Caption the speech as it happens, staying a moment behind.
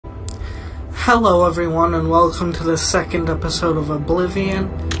Hello everyone, and welcome to the second episode of Oblivion.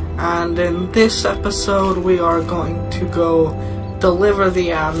 And in this episode we are going to go deliver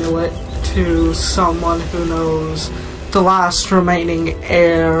the amulet to someone who knows the last remaining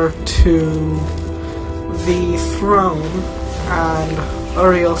heir to the throne. And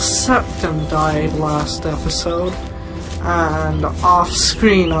Uriel Septim died last episode, and off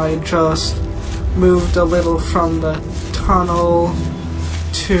screen I just moved a little from the tunnel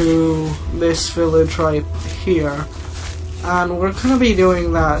to this village right here, and we're gonna be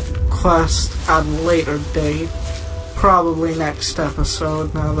doing that quest at a later date, probably next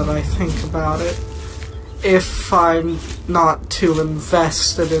episode now that I think about it, if I'm not too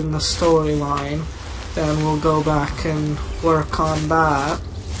invested in the storyline. Then we'll go back and work on that,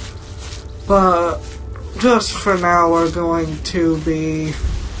 but just for now we're going to be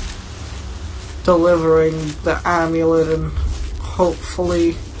delivering the amulet and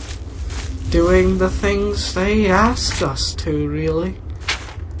hopefully doing the things they asked us to, really.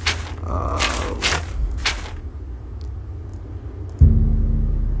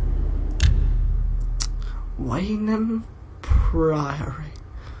 Waylon Priory.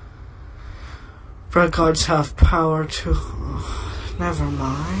 Red guards have power to... never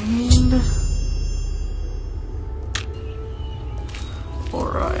mind.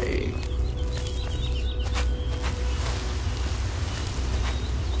 Alright.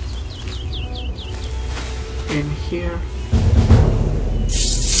 In here.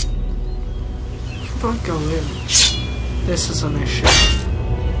 How do I go in? This is an issue.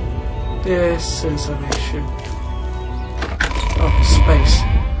 This is an issue. Oh, space.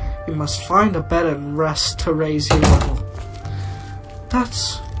 You must find a bed and rest to raise your level.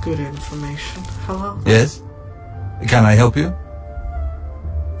 That's good information. Hello? Yes? Can I help you?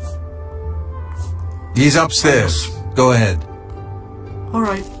 He's upstairs. Go ahead.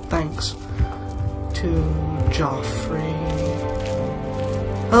 Alright, thanks. To Jeauffre.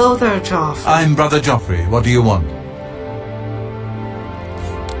 Hello there, Jeauffre. I'm Brother Jeauffre. What do you want?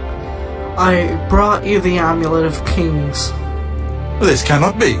 I brought you the Amulet of Kings. This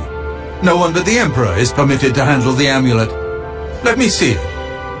cannot be. No one but the Emperor is permitted to handle the amulet. Let me see it.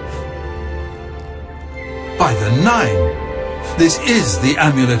 By the Nine! This is the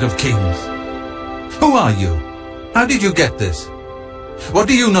Amulet of Kings. Who are you? How did you get this? What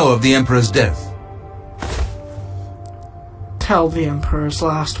do you know of the Emperor's death? Tell the Emperor's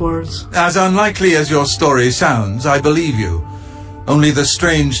last words. As unlikely as your story sounds, I believe you. Only the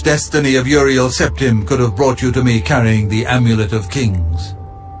strange destiny of Uriel Septim could have brought you to me carrying the Amulet of Kings.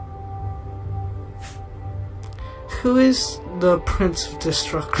 Who is the Prince of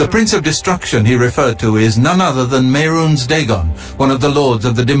Destruction? The Prince of Destruction he referred to is none other than Mehrunes Dagon, one of the lords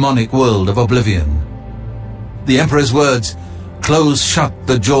of the demonic world of Oblivion. The Emperor's words, "Close shut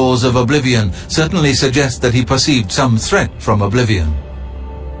the jaws of Oblivion," certainly suggest that he perceived some threat from Oblivion.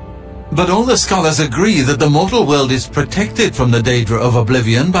 But all the scholars agree that the mortal world is protected from the danger of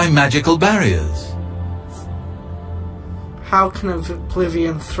Oblivion by magical barriers. How can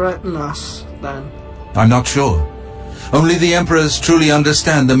Oblivion threaten us, then? I'm not sure. Only the Emperors truly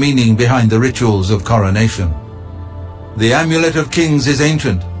understand the meaning behind the rituals of coronation. The Amulet of Kings is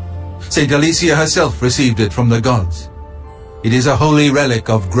ancient. Saint Alicia herself received it from the gods. It is a holy relic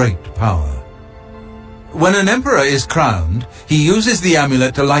of great power. When an emperor is crowned, he uses the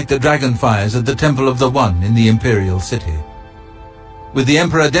amulet to light the dragon fires at the Temple of the One in the imperial city. With the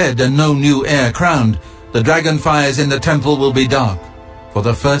emperor dead and no new heir crowned, the dragon fires in the temple will be dark, for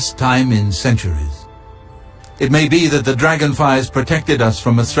the first time in centuries. It may be that the dragon fires protected us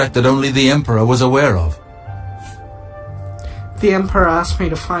from a threat that only the emperor was aware of. The Emperor asked me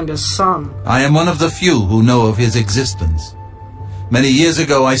to find his son. I am one of the few who know of his existence. Many years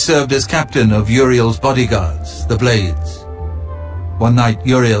ago I served as captain of Uriel's bodyguards, the Blades. One night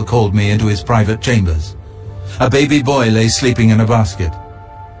Uriel called me into his private chambers. A baby boy lay sleeping in a basket.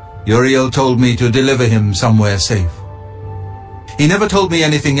 Uriel told me to deliver him somewhere safe. He never told me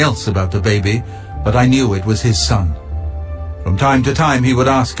anything else about the baby, but I knew it was his son. From time to time he would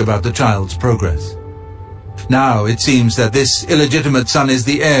ask about the child's progress. Now it seems that this illegitimate son is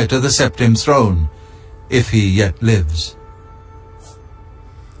the heir to the Septim throne, if he yet lives.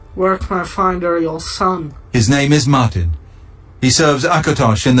 Where can I find Uriel's son? His name is Martin. He serves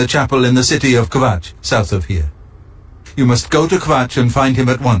Kvatch in the chapel in the city of Kvatch, south of here. You must go to Kvatch and find him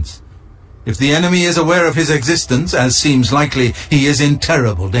at once. If the enemy is aware of his existence, as seems likely, he is in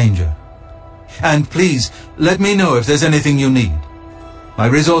terrible danger. And please, let me know if there's anything you need. My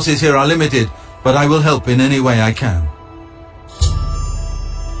resources here are limited, but I will help in any way I can.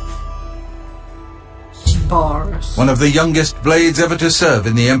 Bars. one of the youngest blades ever to serve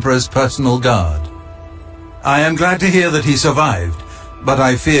in the Emperor's personal guard. I am glad to hear that he survived, but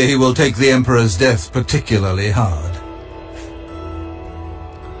I fear he will take the Emperor's death particularly hard.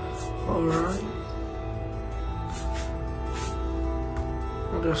 Alright.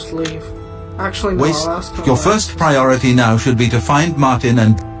 I'll just leave. Actually, no, I'll ask him. Your first priority now should be to find Martin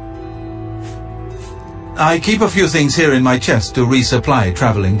and... I keep a few things here in my chest to resupply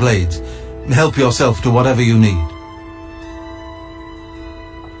traveling blades. Help yourself to whatever you need.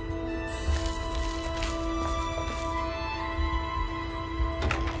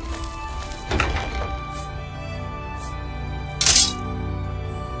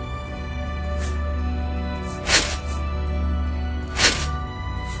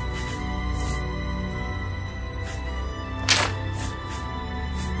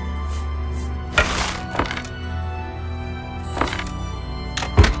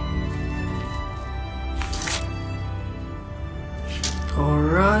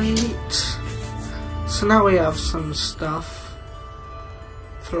 Alright. So now we have some stuff.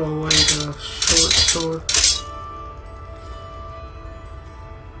 Throw away the short sword.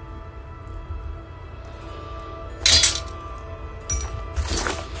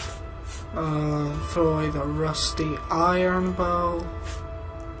 Throw away the rusty iron bow.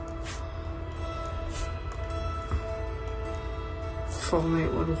 If only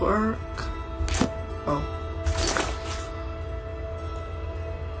it would work. Oh.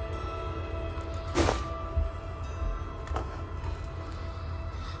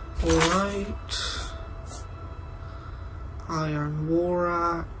 Alright. Iron war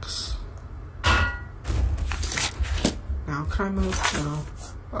axe. Now can I move? No.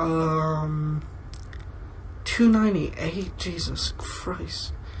 298. Jesus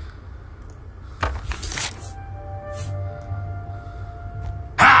Christ.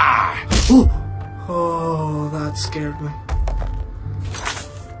 Ah! Oh, that scared me.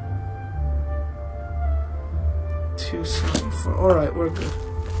 274. Alright, we're good.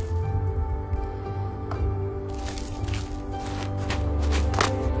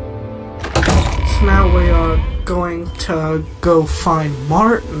 So now we are going to go find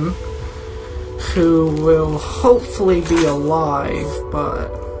Martin, who will hopefully be alive,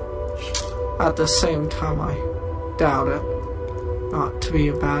 but at the same time I doubt it. Not to be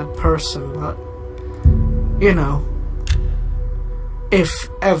a bad person, but you know, if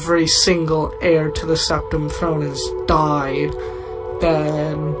every single heir to the Septim throne has died,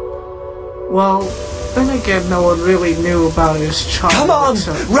 then, well, then again, no one really knew about his child. Come on!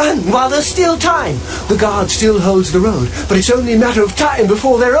 Run while there's still time! The guard still holds the road, but it's only a matter of time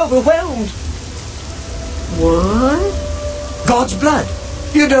before they're overwhelmed. What? God's blood.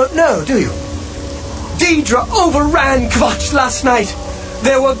 You don't know, do you? Deidre overran Kvatch last night.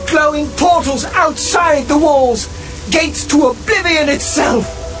 There were glowing portals outside the walls, gates to Oblivion itself.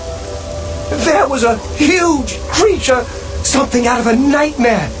 There was a huge creature, something out of a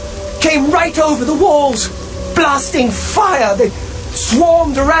nightmare, came right over the walls, blasting fire. They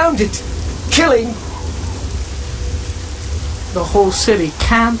swarmed around it, killing. The whole city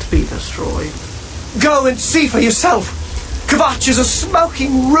can't be destroyed. Go and see for yourself. Kvatch is a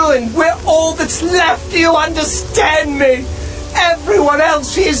smoking ruin. We're all that's left. Do you understand me? Everyone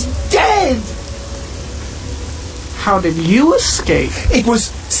else is dead. How did you escape? It was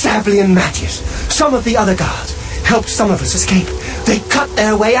Savli and Matthias. Some of the other guards helped some of us escape. They cut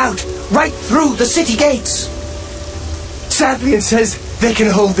their way out, right through the city gates. Savlian says they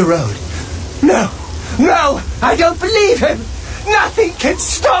can hold the road. No, I don't believe him. Nothing can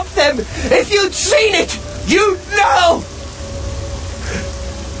stop them. If you'd seen it, you'd know.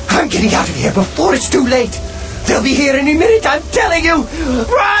 I'm getting out of here before it's too late. They'll be here any minute, I'm telling you.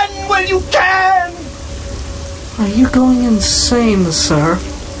 Run while you can. Are you going insane, sir?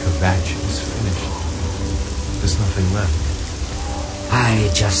 Kvatch is finished. There's nothing left. I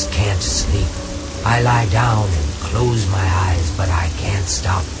just can't sleep. I lie down and close my eyes, but I can't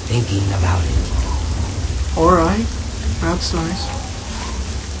stop thinking about it. Alright, that's nice.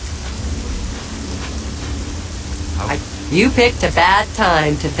 You picked a bad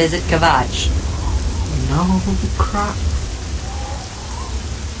time to visit Kvatch. No crap.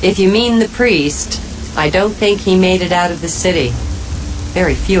 If you mean the priest, I don't think he made it out of the city.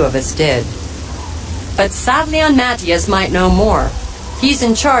 Very few of us did. But Savlian Matthias might know more. He's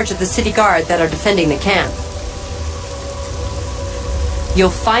in charge of the city guard that are defending the camp. You'll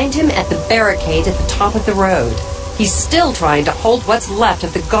find him at the barricade at the top of the road. He's still trying to hold what's left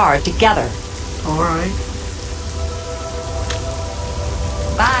of the guard together. Alright.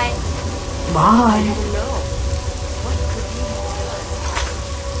 Bye. Bye.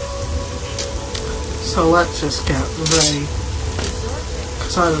 So let's just get ready.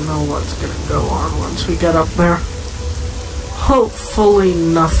 Because I don't know what's going to go on once we get up there. Hopefully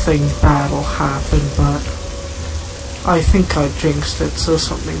nothing bad will happen, but I think I jinxed it, so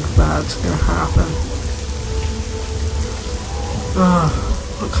something bad's going to happen.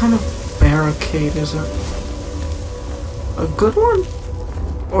 What kind of barricade is it? A good one?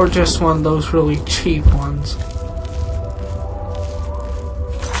 Or just one of those really cheap ones?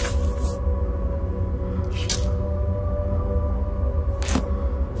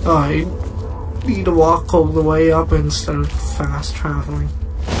 Oh, I need to walk all the way up instead of fast traveling.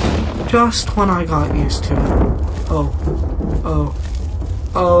 Just when I got used to it.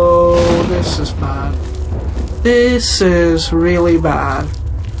 Oh, this is bad. This is really bad.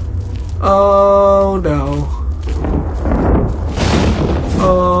 Oh no.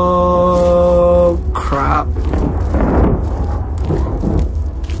 Oh crap.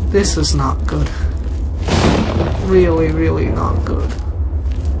 This is not good. Really, really not good.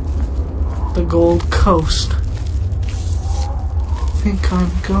 The Gold Coast. I think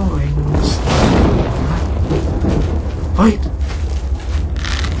I'm going slightly. Wait.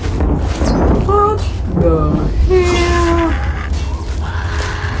 What the hell?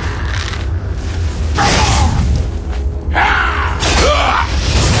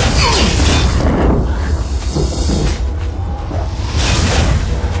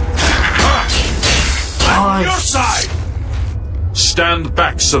 Your side! Stand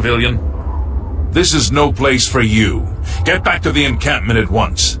back, civilian. This is no place for you. Get back to the encampment at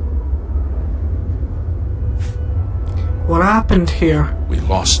once. What happened here? We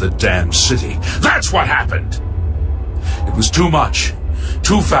lost the damn city. That's what happened! It was too much.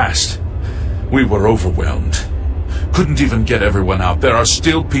 Too fast. We were overwhelmed. Couldn't even get everyone out. There are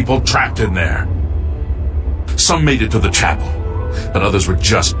still people trapped in there. Some made it to the chapel, but others were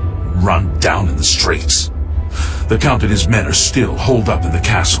just run down in the streets. The Count and his men are still holed up in the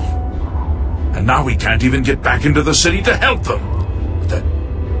castle. And now we can't even get back into the city to help them, with that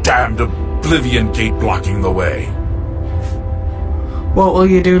damned Oblivion gate blocking the way. What will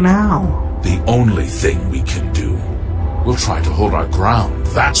you do now? The only thing we can do. We'll try to hold our ground,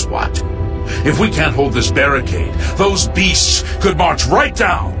 that's what. If we can't hold this barricade, those beasts could march right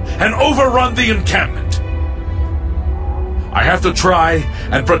down and overrun the encampment. I have to try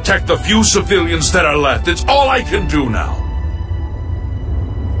and protect the few civilians that are left. It's all I can do now.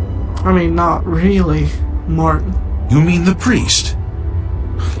 I mean, not really, Martin. You mean the priest?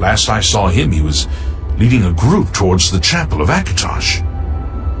 Last I saw him, he was leading a group towards the chapel of Kvatch.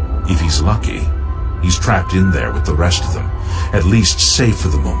 If he's lucky, he's trapped in there with the rest of them, at least safe for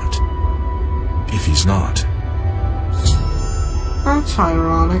the moment. If he's not... That's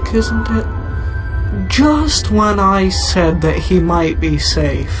ironic, isn't it? Just when I said that he might be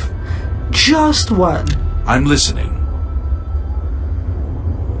safe. Just when. I'm listening.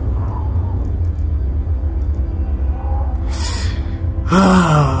 I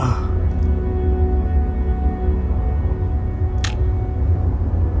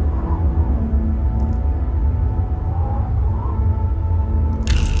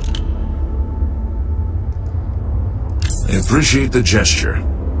appreciate the gesture.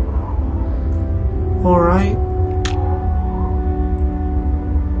 All right.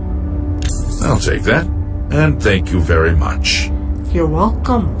 I'll take that, and thank you very much. You're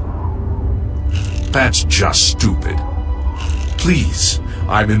welcome. That's just stupid. Please,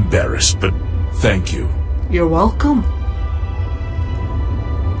 I'm embarrassed, but thank you. You're welcome.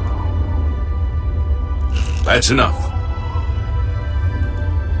 That's enough.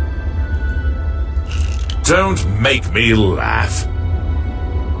 Don't make me laugh.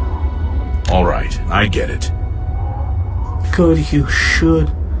 All right, I get it. Good, you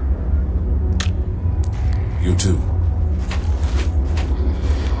should. You too.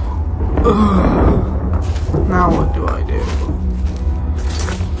 Now what do I do?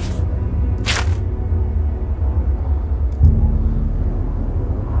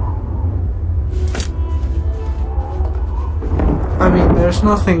 I mean, there's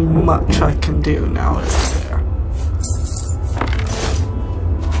nothing much I can do now, is there?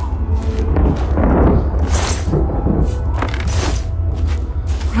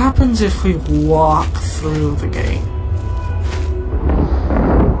 What happens if we walk through the gate?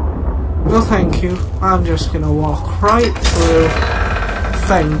 No, thank you. I'm just gonna walk right through.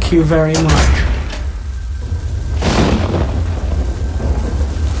 Thank you very much.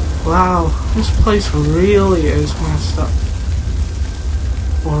 Wow, this place really is messed up.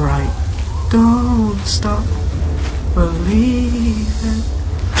 Alright, don't stop believing.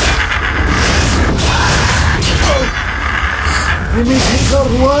 They may take our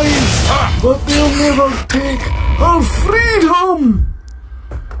lives, but they'll never take our freedom!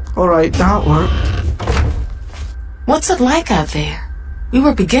 Alright, that worked. What's it like out there? We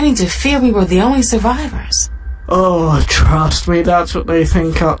were beginning to fear we were the only survivors. Oh, trust me, that's what they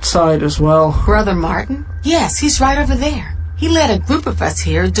think outside as well. Brother Martin? Yes, he's right over there. He led a group of us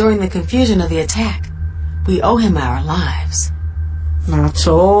here during the confusion of the attack. We owe him our lives. That's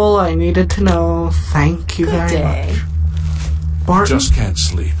all I needed to know. Thank you Good very day. much. Martin? Just can't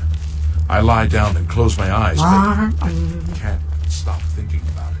sleep. I lie down and close my eyes, Martin. but I can't stop thinking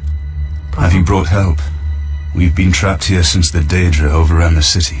about it. Have you brought help? We've been trapped here since the Daedra overran the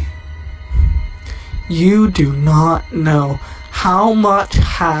city. You do not know how much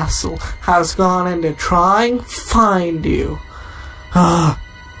hassle has gone into trying to find you. The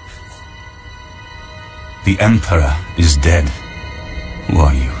Emperor is dead. Who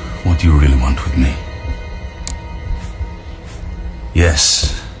are you? What do you really want with me?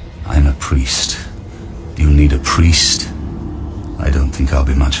 Yes, I'm a priest. Do you need a priest? I don't think I'll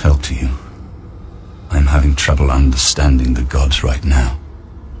be much help to you. I'm having trouble understanding the gods right now.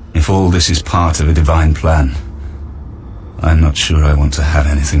 If all this is part of a divine plan, I'm not sure I want to have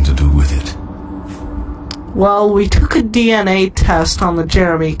anything to do with it. Well, we took a DNA test on the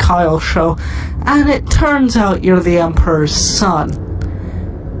Jeremy Kyle show, and it turns out you're the Emperor's son.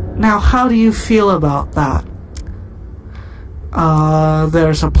 Now, how do you feel about that?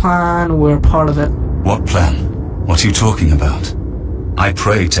 There's a plan, we're part of it. What plan? What are you talking about? I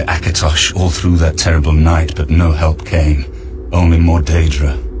prayed to Kvatch all through that terrible night, but no help came. Only more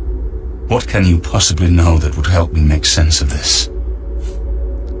Daedra. What can you possibly know that would help me make sense of this?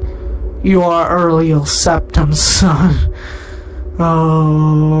 You are Uriel Septim's son.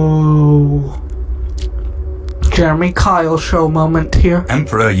 Oh. Jeremy Kyle show moment here.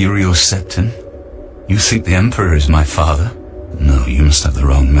 Emperor Uriel Septim? You think the Emperor is my father? No, you must have the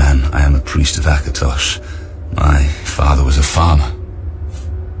wrong man. I am a priest of Kvatch. My father was a farmer.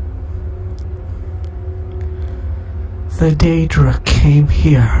 The Daedra came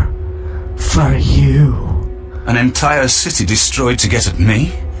here for you. An entire city destroyed to get at me?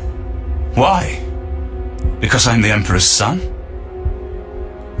 Why? Because I'm the Emperor's son?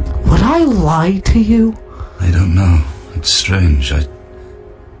 Would I lie to you? I don't know. It's strange.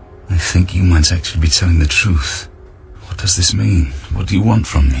 I think you might actually be telling the truth. What does this mean? What do you want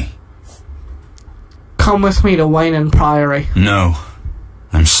from me? Come with me to Waylon Priory. No.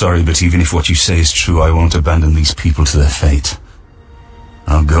 I'm sorry, but even if what you say is true, I won't abandon these people to their fate.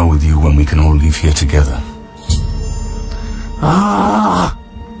 I'll go with you when we can all leave here together. Ah!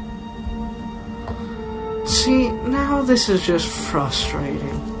 See, now this is just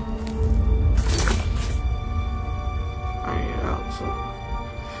frustrating.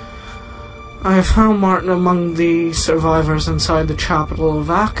 I found Martin among the survivors inside the capital of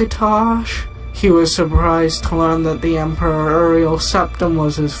Kvatch. He was surprised to learn that the Emperor Uriel Septim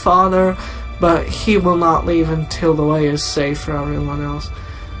was his father, but he will not leave until the way is safe for everyone else.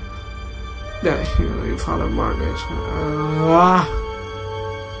 Yeah, you found out Martin is...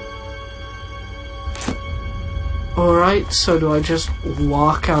 Alright, so do I just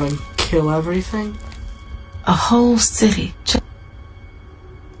walk out and kill everything? A whole city.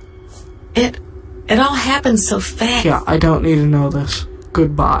 It all happened so fast. Yeah, I don't need to know this.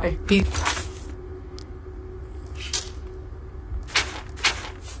 Goodbye.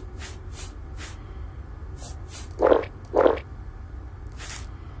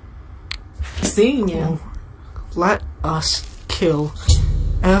 Seeing you. Let us kill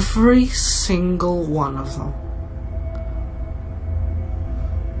every single one of them.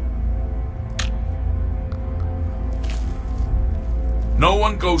 No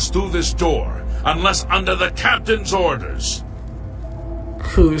one goes through this door unless under the captain's orders.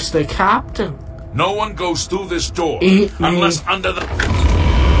 Who's the captain? No one goes through this door Eat me. unless under the...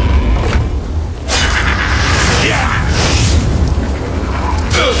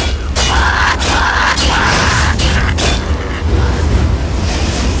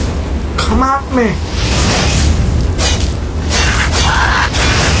 Come at me!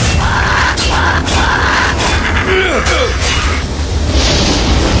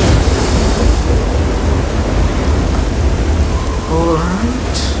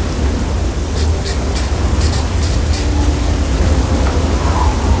 Alright.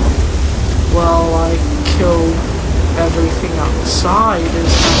 Well, I killed everything outside. Is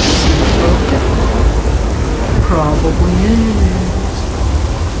that broken? Probably is.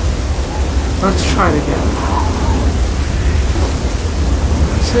 Let's try it again.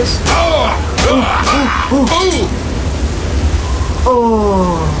 What's this? Oh!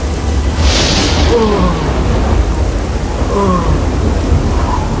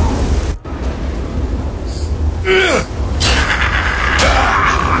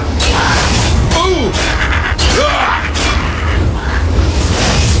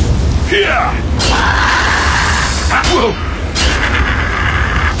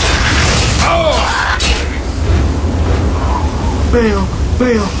 Bale,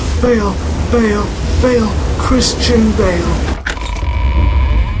 Bale, Bale, Bale, Bale, Christian Bale.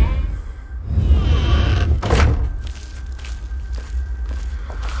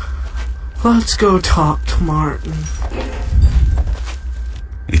 Let's go talk to Martin.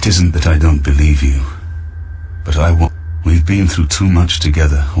 It isn't that I don't believe you, but I won't. We've been through too much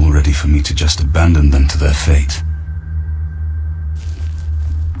together already for me to just abandon them to their fate.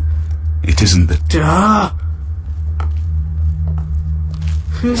 It isn't that... Duh!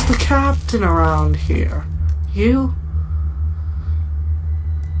 Who's the captain around here? You?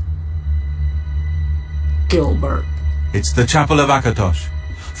 Gilbert. It's the Chapel of Akatosh.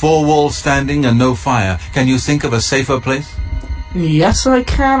 4 walls standing and no fire. Can you think of a safer place? Yes, I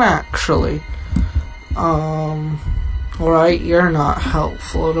can, actually. Alright, you're not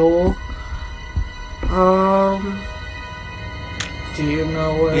helpful at all. Do you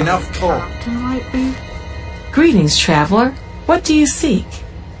know where Enough the talk. captain might be? Greetings, traveler. What do you seek?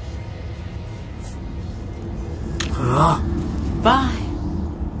 Bye.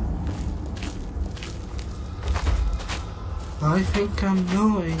 I think I'm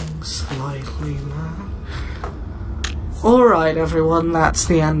knowing slightly, man. Alright everyone, that's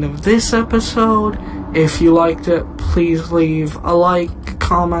the end of this episode. If you liked it, please leave a like,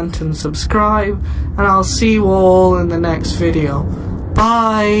 comment and subscribe, and I'll see you all in the next video.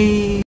 Bye!